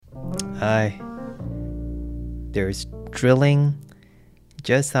There's drilling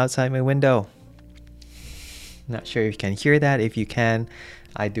just outside my window. Not sure if you can hear that. If you can,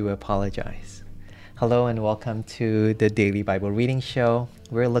 I do apologize. Hello and welcome to the Daily Bible Reading Show.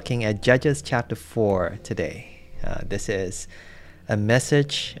 We're looking at Judges chapter 4 today. This is a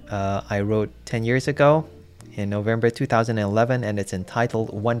message I wrote 10 years ago in November 2011, and it's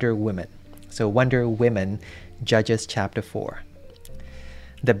entitled Wonder Women. So Wonder Women, Judges chapter 4.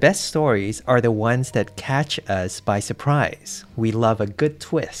 The best stories are the ones that catch us by surprise. We love a good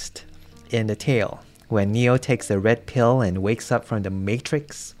twist in the tale. When Neo takes the red pill and wakes up from the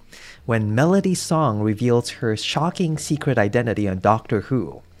Matrix. When Melody Song reveals her shocking secret identity on Doctor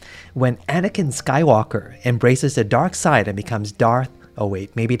Who. When Anakin Skywalker embraces the dark side and becomes Darth... Oh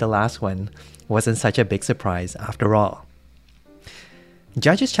wait, maybe the last one wasn't such a big surprise after all.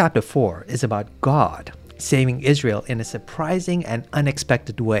 Judges chapter 4 is about God saving Israel in a surprising and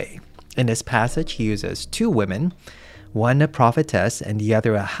unexpected way. In this passage, he uses two women, one a prophetess and the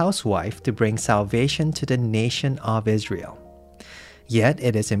other a housewife, to bring salvation to the nation of Israel. Yet,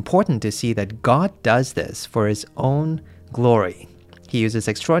 it is important to see that God does this for his own glory. He uses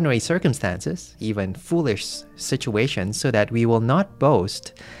extraordinary circumstances, even foolish situations, so that we will not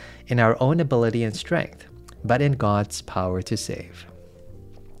boast in our own ability and strength, but in God's power to save.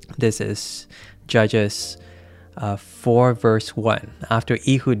 This is Judges 4 verse 1. After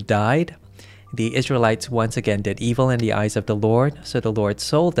Ehud died, the Israelites once again did evil in the eyes of the Lord, so the Lord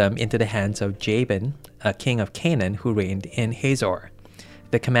sold them into the hands of Jabin, a king of Canaan who reigned in Hazor.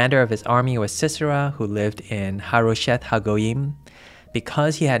 The commander of his army was Sisera, who lived in Harosheth Hagoyim.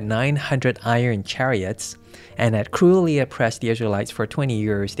 Because he had 900 iron chariots and had cruelly oppressed the Israelites for 20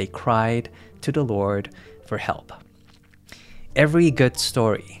 years, they cried to the Lord for help. Every good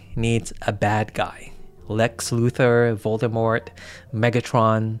story needs a bad guy. Lex Luthor, Voldemort,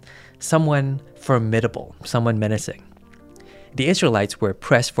 Megatron, someone formidable, someone menacing. The Israelites were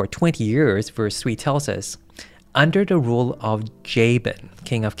oppressed for 20 years, verse 3 tells us, under the rule of Jabin,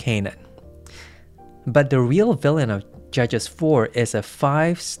 king of Canaan. But the real villain of Judges 4 is a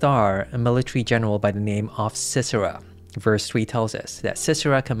 5-star military general by the name of Sisera. Verse 3 tells us that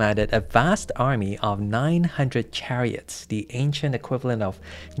Sisera commanded a vast army of 900 chariots, the ancient equivalent of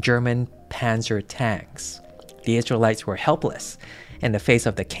German Panzer tanks. The Israelites were helpless in the face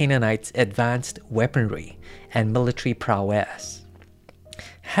of the Canaanites' advanced weaponry and military prowess.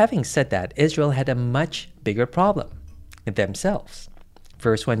 Having said that, Israel had a much bigger problem themselves.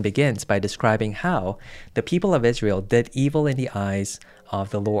 Verse 1 begins by describing how the people of Israel did evil in the eyes of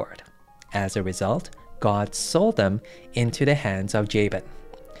the Lord. As a result, God sold them into the hands of Jabin.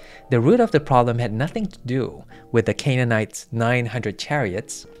 The root of the problem had nothing to do with the Canaanites' 900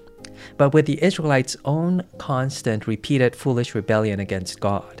 chariots, but with the Israelites' own constant, repeated foolish rebellion against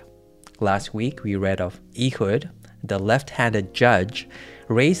God. Last week, we read of Ehud, the left-handed judge,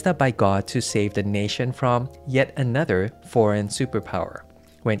 raised up by God to save the nation from yet another foreign superpower.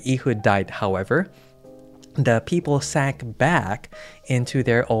 When Ehud died, however, the people sank back into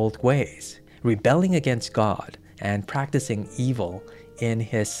their old ways, rebelling against God and practicing evil in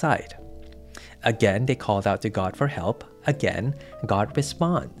his sight. Again, they called out to God for help. Again, God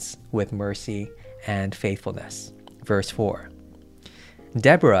responds with mercy and faithfulness. Verse 4.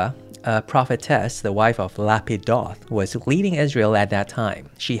 Deborah, a prophetess, the wife of Lapidoth, was leading Israel at that time.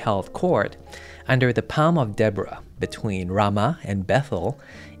 She held court under the palm of Deborah between Ramah and Bethel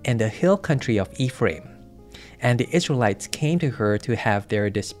in the hill country of Ephraim. And the Israelites came to her to have their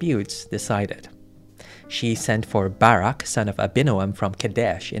disputes decided. She sent for Barak, son of Abinoam from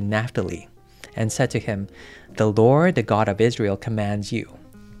Kadesh in Naphtali, and said to him, "The Lord, the God of Israel, commands you,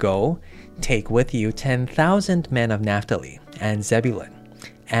 go, take with you 10,000 men of Naphtali and Zebulun,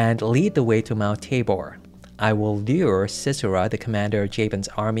 and lead the way to Mount Tabor. I will lure Sisera, the commander of Jabin's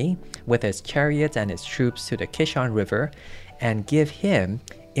army, with his chariots and his troops to the Kishon River, and give him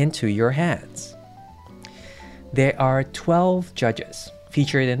into your hands." There are 12 judges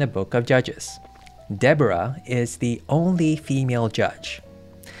featured in the book of Judges. Deborah is the only female judge.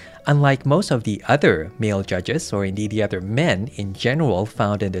 Unlike most of the other male judges, or indeed the other men in general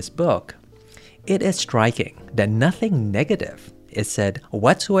found in this book, it is striking that nothing negative is said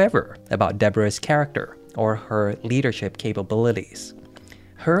whatsoever about Deborah's character or her leadership capabilities.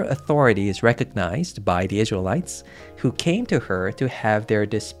 Her authority is recognized by the Israelites, who came to her to have their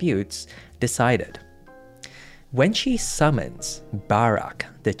disputes decided. When she summons Barak,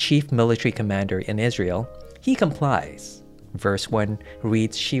 the chief military commander in Israel, he complies. Verse 1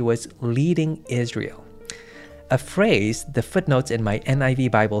 reads, "She was leading Israel." A phrase the footnotes in my NIV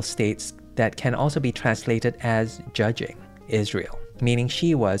Bible states that can also be translated as judging Israel. meaning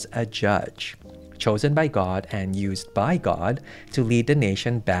she was a judge, chosen by God and used by God to lead the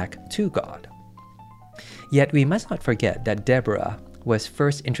nation back to God. Yet we must not forget that Deborah was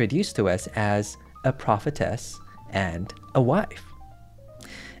first introduced to us as a prophetess and a wife.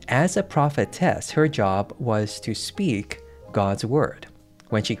 As a prophetess, her job was to speak God's word.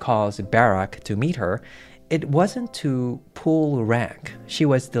 When she calls Barak to meet her, it wasn't to pull rank. She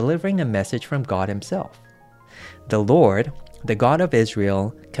was delivering a message from God himself. The Lord, the God of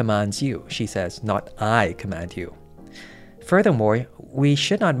Israel, commands you, she says, not I command you. Furthermore, we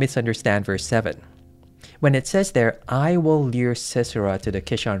should not misunderstand verse 7. When it says there, I will lure Sisera to the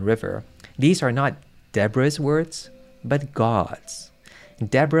Kishon River, these are not Deborah's words, but God's.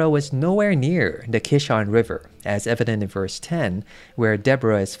 Deborah was nowhere near the Kishon River, as evident in verse 10, where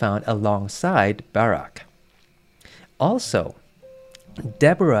Deborah is found alongside Barak. Also,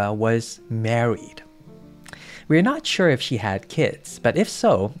 Deborah was married. We're not sure if she had kids, but if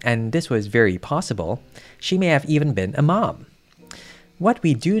so, and this was very possible, she may have even been a mom. What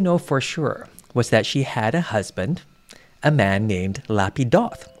we do know for sure was that she had a husband, a man named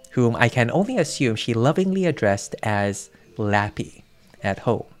Lapidoth, whom I can only assume she lovingly addressed as Lappy at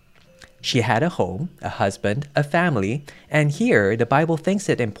home. She had a home, a husband, a family, and here the Bible thinks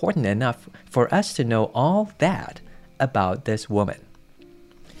it important enough for us to know all that about this woman.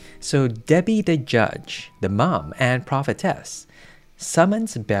 So Debbie the judge, the mom and prophetess,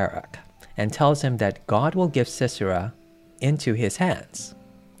 summons Barak and tells him that God will give Sisera into his hands.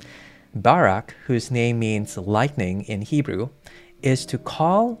 Barak, whose name means lightning in Hebrew, is to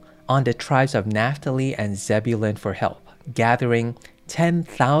call on the tribes of Naphtali and Zebulun for help, gathering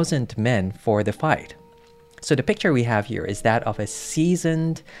 10,000 men for the fight. So the picture we have here is that of a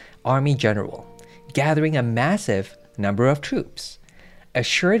seasoned army general gathering a massive number of troops,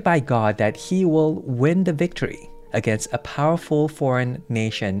 assured by God that he will win the victory against a powerful foreign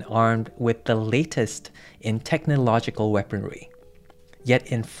nation armed with the latest in technological weaponry. Yet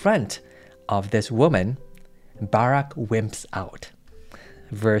in front of this woman, Barak wimps out.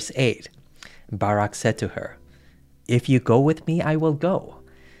 Verse 8, Barak said to her, if you go with me, I will go.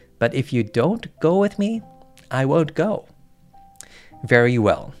 But if you don't go with me, I won't go. Very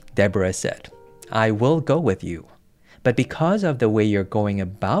well, Deborah said, I will go with you. But because of the way you're going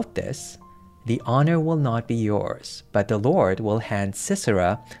about this, the honor will not be yours, but the Lord will hand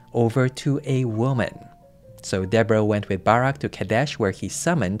Sisera over to a woman. So Deborah went with Barak to Kadesh, where he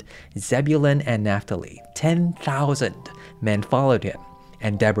summoned Zebulun and Naphtali. 10,000 men followed him,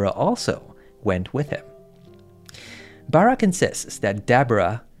 and Deborah also went with him. Barak insists that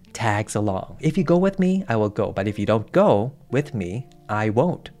Deborah tags along. If you go with me, I will go, but if you don't go with me, I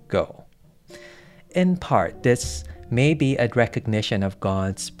won't go. In part, this may be a recognition of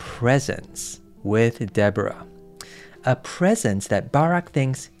God's presence with Deborah, a presence that Barak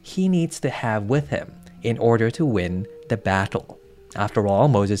thinks he needs to have with him in order to win the battle. After all,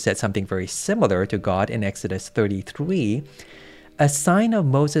 Moses said something very similar to God in Exodus 33, a sign of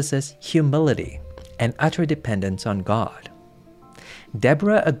Moses' humility and utter dependence on God.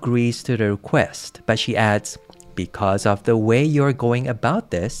 Deborah agrees to the request, but she adds, because of the way you're going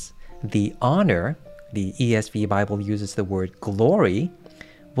about this, the honor, the ESV Bible uses the word glory,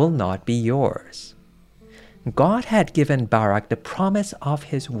 will not be yours. God had given Barak the promise of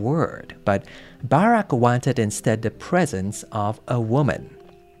his word, but Barak wanted instead the presence of a woman.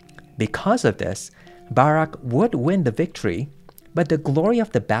 Because of this, Barak would win the victory, but the glory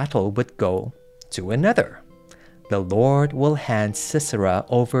of the battle would go to another. The Lord will hand Sisera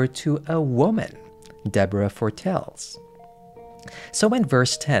over to a woman, Deborah foretells. So in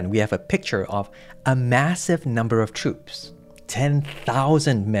verse 10, we have a picture of a massive number of troops,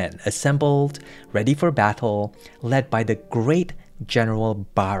 10,000 men assembled, ready for battle, led by the great general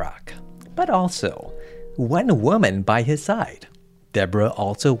Barak, but also one woman by his side. Deborah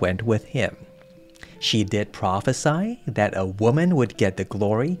also went with him. She did prophesy that a woman would get the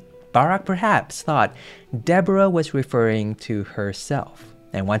glory. Barak perhaps thought Deborah was referring to herself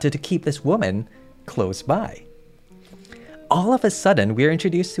and wanted to keep this woman close by. All of a sudden, we're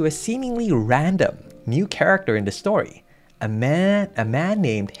introduced to a seemingly random new character in the story, a man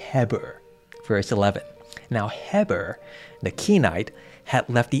named Heber. Verse 11. Now Heber, the Kenite, had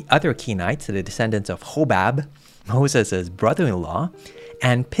left the other Kenites, the descendants of Hobab, Moses' brother-in-law,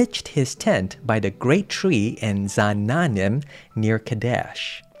 and pitched his tent by the great tree in Zaanannim near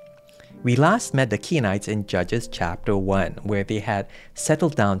Kadesh. We last met the Kenites in Judges chapter 1, where they had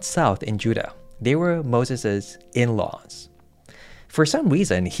settled down south in Judah. They were Moses' in-laws. For some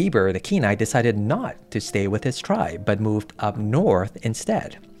reason, Heber the Kenite decided not to stay with his tribe, but moved up north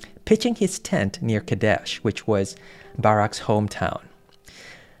instead, pitching his tent near Kadesh, which was Barak's hometown.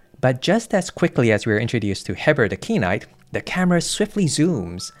 But just as quickly as we are introduced to Heber the Kenite, the camera swiftly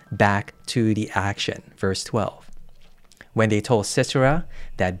zooms back to the action. Verse 12. When they told Sisera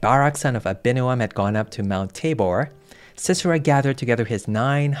that Barak son of Abinoam had gone up to Mount Tabor, Sisera gathered together his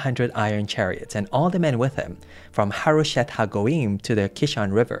 900 iron chariots and all the men with him from Harosheth Hagoyim to the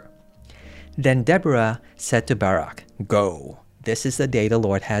Kishon River. Then Deborah said to Barak, "Go, this is the day the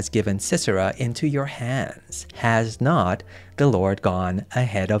Lord has given Sisera into your hands. Has not the Lord gone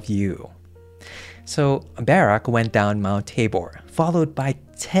ahead of you?" So Barak went down Mount Tabor, followed by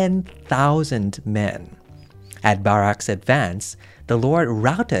 10,000 men. At Barak's advance, the Lord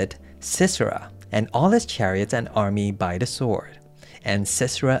routed Sisera and all his chariots and army by the sword. And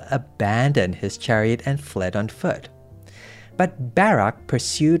Sisera abandoned his chariot and fled on foot. But Barak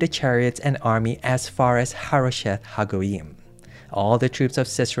pursued the chariots and army as far as Harosheth Hagoyim. All the troops of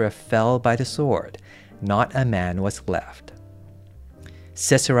Sisera fell by the sword. Not a man was left.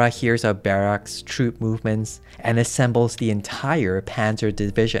 Sisera hears of Barak's troop movements and assembles the entire panzer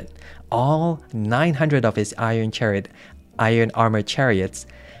division, all 900 of his iron armored chariots,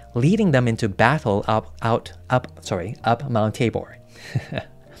 leading them into battle up Mount Tabor.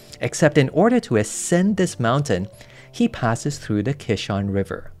 Except in order to ascend this mountain, he passes through the Kishon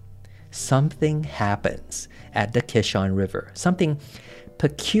River. Something happens at the Kishon River, something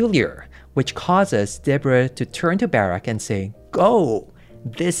peculiar, which causes Deborah to turn to Barak and say, "Go!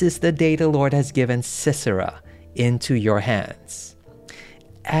 This is the day the Lord has given Sisera into your hands."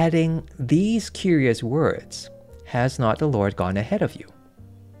 Adding these curious words, "Has not the Lord gone ahead of you?"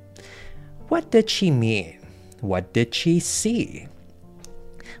 What did she mean? What did she see?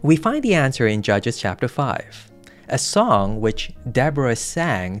 We find the answer in Judges chapter 5, a song which Deborah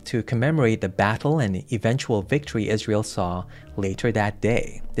sang to commemorate the battle and eventual victory Israel saw later that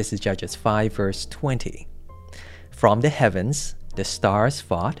day. This is Judges 5 verse 20. From the heavens, the stars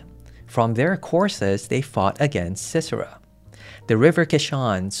fought. From their courses, they fought against Sisera. The river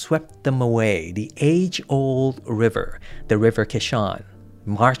Kishon swept them away, the age-old river, the river Kishon.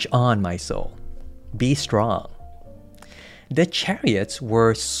 March on, my soul. Be strong. The chariots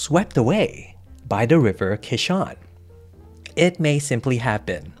were swept away by the river Kishon. It may simply have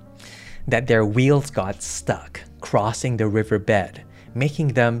been that their wheels got stuck crossing the riverbed, making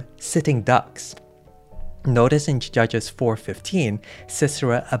them sitting ducks. Notice in Judges 4:15,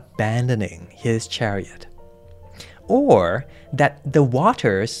 Sisera abandoning his chariot. Or that the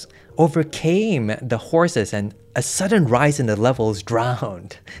waters overcame the horses and a sudden rise in the levels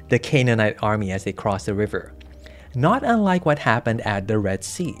drowned the Canaanite army as they crossed the river. Not unlike what happened at the Red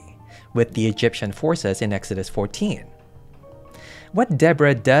Sea with the Egyptian forces in Exodus 14. What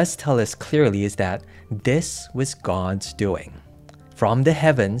Deborah does tell us clearly is that this was God's doing. From the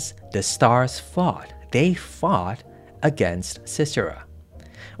heavens, the stars fought. They fought against Sisera.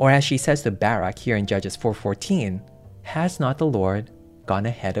 Or as she says to Barak here in Judges 4:14, "Has not the Lord gone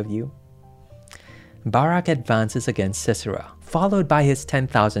ahead of you?" Barak advances against Sisera, followed by his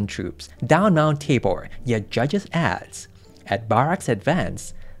 10,000 troops, down Mount Tabor, yet Judges adds, at Barak's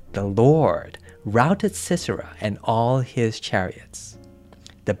advance, the Lord routed Sisera and all his chariots.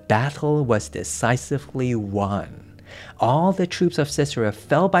 The battle was decisively won. All the troops of Sisera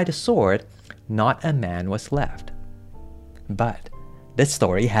fell by the sword, not a man was left. But the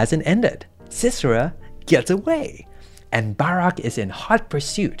story hasn't ended. Sisera gets away, and Barak is in hot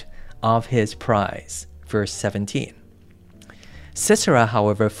pursuit of his prize. Verse 17. Sisera,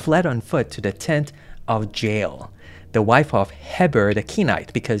 however, fled on foot to the tent of Jael, the wife of Heber the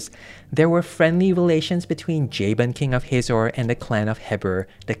Kenite, because there were friendly relations between Jabin, king of Hazor, and the clan of Heber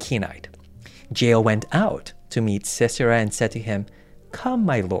the Kenite. Jael went out to meet Sisera and said to him, "Come,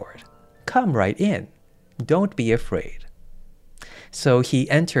 my lord, come right in. Don't be afraid." So he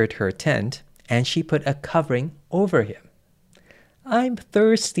entered her tent, and she put a covering over him. "I'm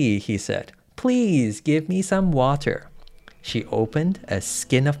thirsty," he said. "Please give me some water." She opened a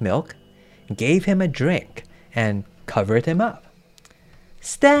skin of milk, gave him a drink, and covered him up.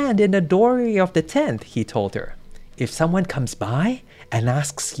 "Stand in the doorway of the tent," he told her. "If someone comes by and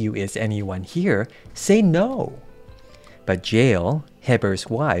asks you, 'Is anyone here?' say no." But Jael, Heber's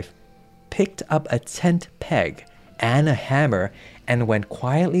wife, picked up a tent peg and a hammer and went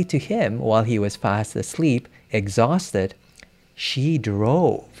quietly to him while he was fast asleep, exhausted. She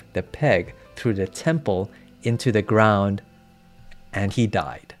drove the peg through the temple into the ground, and he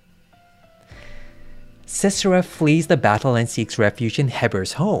died. Sisera flees the battle and seeks refuge in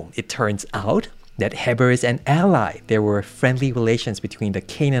Heber's home. It turns out that Heber is an ally. There were friendly relations between the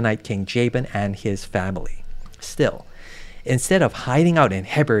Canaanite king Jabin and his family. Still, instead of hiding out in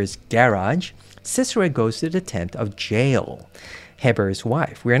Heber's garage, Sisera goes to the tent of Jael. Heber's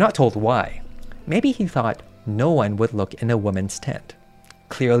wife. We are not told why. Maybe he thought no one would look in a woman's tent.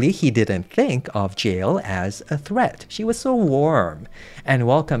 Clearly, he didn't think of Jael as a threat. She was so warm and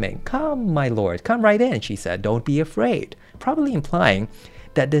welcoming. "Come, my lord, come right in," she said. "Don't be afraid." Probably implying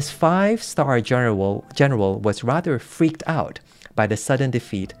that this 5-star general was rather freaked out by the sudden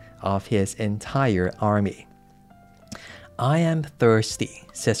defeat of his entire army. "I am thirsty,"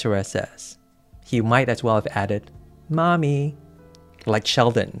 Sisera says. He might as well have added, "Mommy," like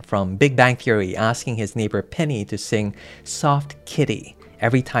Sheldon from Big Bang Theory asking his neighbor Penny to sing "Soft Kitty"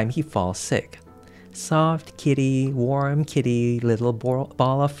 every time he falls sick. "Soft kitty, warm kitty, little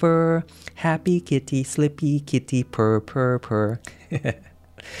ball of fur, happy kitty, slippy kitty, purr, purr, purr."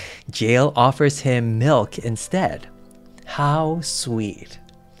 Jael offers him milk instead. How sweet.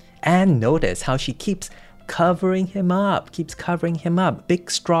 And notice how she keeps covering him up. Big,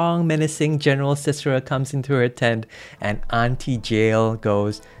 strong, menacing General Sisera comes into her tent, and Auntie Jael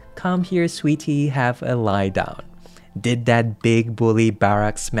goes, "Come here, sweetie, have a lie down. Did that big bully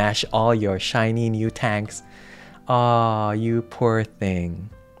Barak smash all your shiny new tanks? Aw, you poor thing."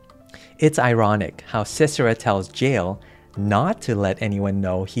 It's ironic how Sisera tells Jael not to let anyone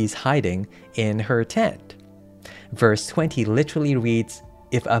know he's hiding in her tent. Verse 20 literally reads,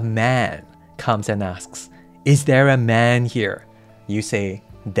 "If a man comes and asks, 'Is there a man here?' you say,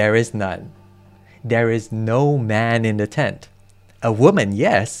 'There is none.' There is no man in the tent. A woman,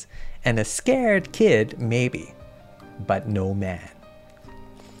 yes, and a scared kid, maybe, but no man."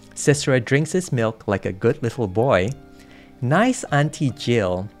 Sisera drinks his milk like a good little boy. Nice Auntie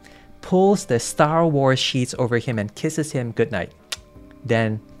Jill pulls the Star Wars sheets over him and kisses him goodnight.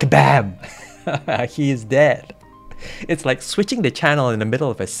 Then, kabam! He is dead. It's like switching the channel in the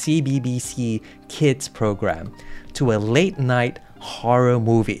middle of a CBBC kids program to a late-night horror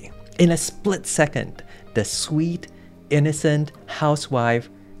movie. In a split second, the sweet, innocent housewife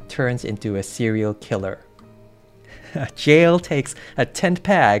turns into a serial killer. Jael takes a tent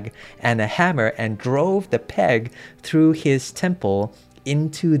peg and a hammer and drove the peg through his temple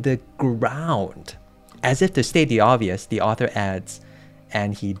into the ground. As if to state the obvious, the author adds,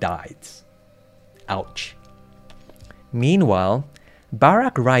 "and he dies." Ouch. Meanwhile,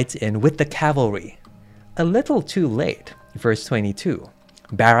 Barak rides in with the cavalry. A little too late. Verse 22.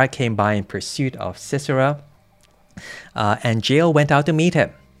 Barak came by in pursuit of Sisera, and Jael went out to meet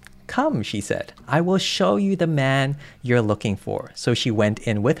him. "Come," she said, "I will show you the man you're looking for." So he went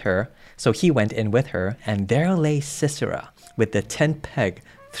in with her, and there lay Sisera with the tent peg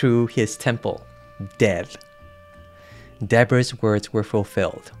through his temple, dead. Deborah's words were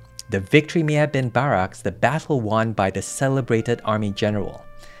fulfilled. The victory may have been Barak's, the battle won by the celebrated army general,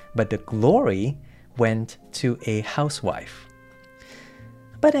 but the glory went to a housewife.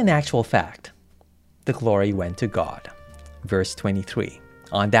 But in actual fact, the glory went to God. Verse 23.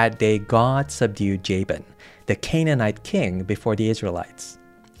 On that day, God subdued Jabin, the Canaanite king, before the Israelites.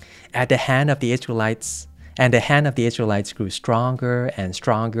 The hand of the Israelites grew stronger and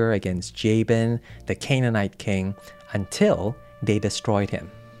stronger against Jabin, the Canaanite king, until they destroyed him.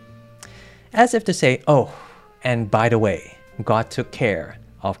 As if to say, oh, and by the way, God took care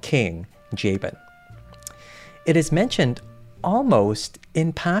of King Jabin. It is mentioned almost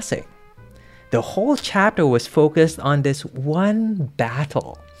in passing. The whole chapter was focused on this one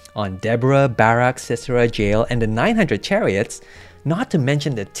battle, on Deborah, Barak, Sisera, Jael, and the 900 chariots, not to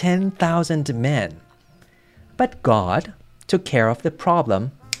mention the 10,000 men. But God took care of the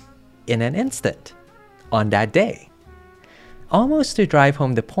problem in an instant, on that day. Almost to drive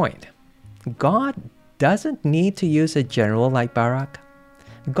home the point, God doesn't need to use a general like Barak.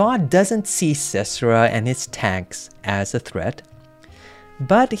 God doesn't see Sisera and his tanks as a threat.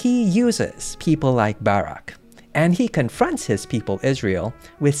 But he uses people like Barak, and he confronts his people Israel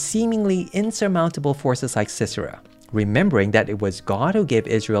with seemingly insurmountable forces like Sisera, remembering that it was God who gave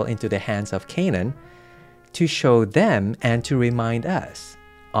Israel into the hands of Canaan to show them and to remind us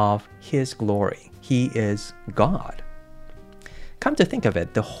of his glory. He is God. Come to think of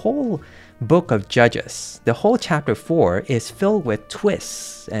it, the whole book of Judges, the whole chapter 4 is filled with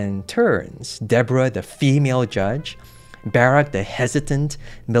twists and turns. Deborah, the female judge, Barak, the hesitant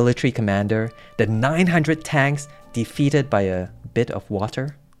military commander, the 900 tanks defeated by a bit of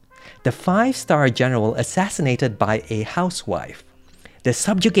water, the 5-star general assassinated by a housewife, the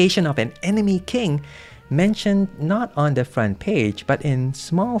subjugation of an enemy king mentioned not on the front page but in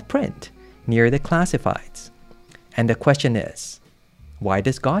small print near the classifieds. And the question is, why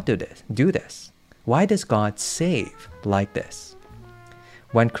does God do this? Why does God save like this?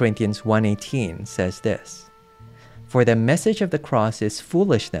 1 Corinthians 1:18 says this, "For the message of the cross is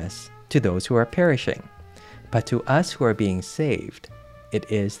foolishness to those who are perishing, But to us who are being saved,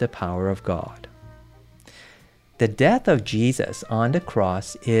 it is the power of God. The death of Jesus on the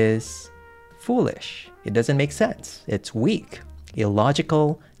cross is foolish. It doesn't make sense. It's weak,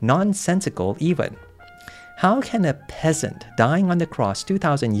 illogical, nonsensical even. How can a peasant dying on the cross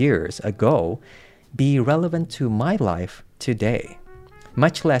 2,000 years ago be relevant to my life today?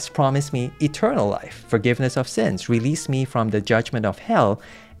 Much less promise me eternal life, forgiveness of sins, release me from the judgment of hell,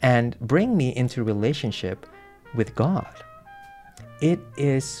 and bring me into relationship with God. It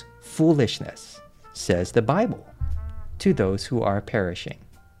is foolishness, says the Bible, to those who are perishing.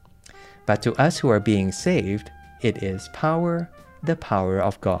 But to us who are being saved, it is power, the power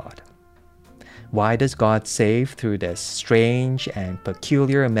of God. Why does God save through this strange and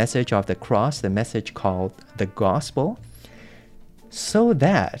peculiar message of the cross, the message called the gospel? So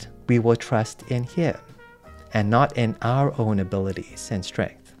that we will trust in Him and not in our own abilities and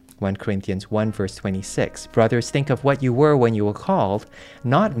strength. 1 Corinthians 1 verse 26. Brothers, think of what you were when you were called.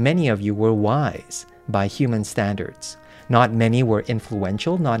 Not many of you were wise by human standards. Not many were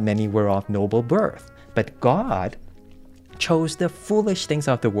influential, not many were of noble birth. But God chose the foolish things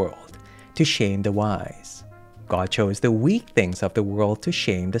of the world to shame the wise. God chose the weak things of the world to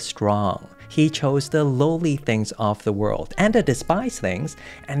shame the strong. He chose the lowly things of the world and the despised things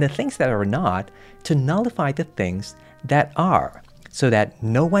and the things that are not to nullify the things that are, so that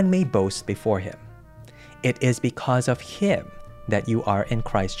no one may boast before Him. It is because of Him that you are in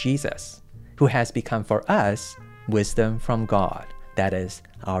Christ Jesus, who has become for us wisdom from God, that is,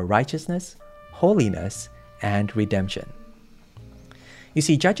 our righteousness, holiness, and redemption. You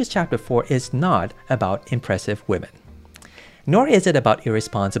see, Judges chapter 4 is not about impressive women, nor is it about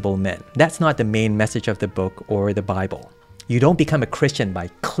irresponsible men. That's not the main message of the book or the Bible. You don't become a Christian by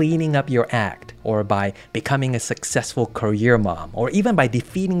cleaning up your act, or by becoming a successful career mom, or even by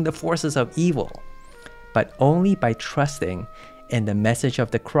defeating the forces of evil, but only by trusting in the message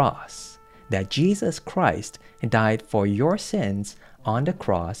of the cross, that Jesus Christ died for your sins on the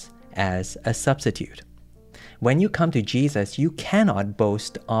cross as a substitute. When you come to Jesus, you cannot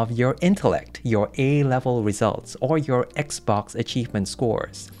boast of your intellect, your A-level results, or your Xbox achievement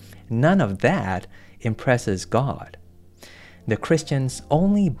scores. None of that impresses God. The Christian's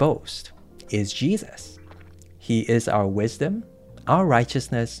only boast is Jesus. He is our wisdom, our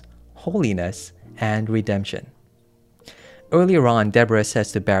righteousness, holiness, and redemption. Earlier on, Deborah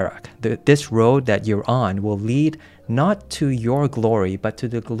says to Barak, this road that you're on will lead not to your glory, but to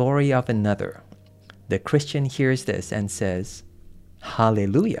the glory of another. The Christian hears this and says,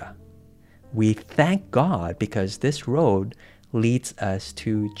 Hallelujah! We thank God because this road leads us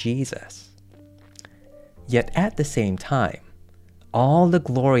to Jesus. Yet at the same time, all the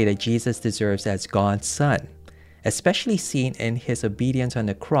glory that Jesus deserves as God's Son, especially seen in His obedience on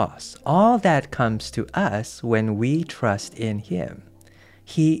the cross, all that comes to us when we trust in Him.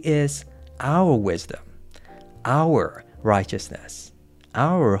 He is our wisdom, our righteousness,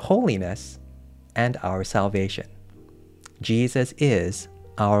 our holiness, and our salvation. Jesus is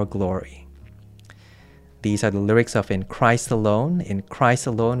our glory. These are the lyrics of In Christ Alone. In Christ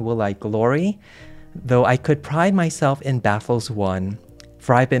alone will I glory, though I could pride myself in battles won,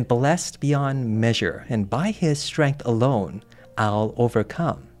 for I've been blessed beyond measure, and by His strength alone I'll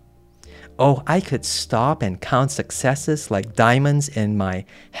overcome. Oh, I could stop and count successes like diamonds in my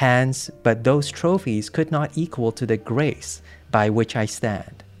hands, but those trophies could not equal to the grace by which I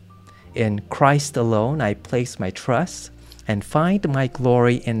stand. In Christ alone I place my trust, and find my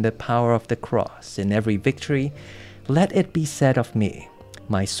glory in the power of the cross. In every victory, let it be said of me,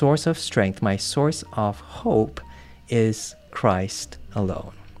 my source of strength, my source of hope is Christ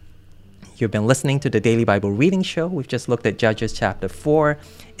alone. You've been listening to the Daily Bible Reading Show. We've just looked at Judges chapter 4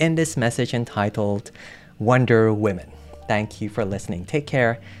 in this message entitled Wonder Women. Thank you for listening. Take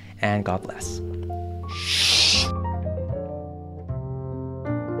care and God bless.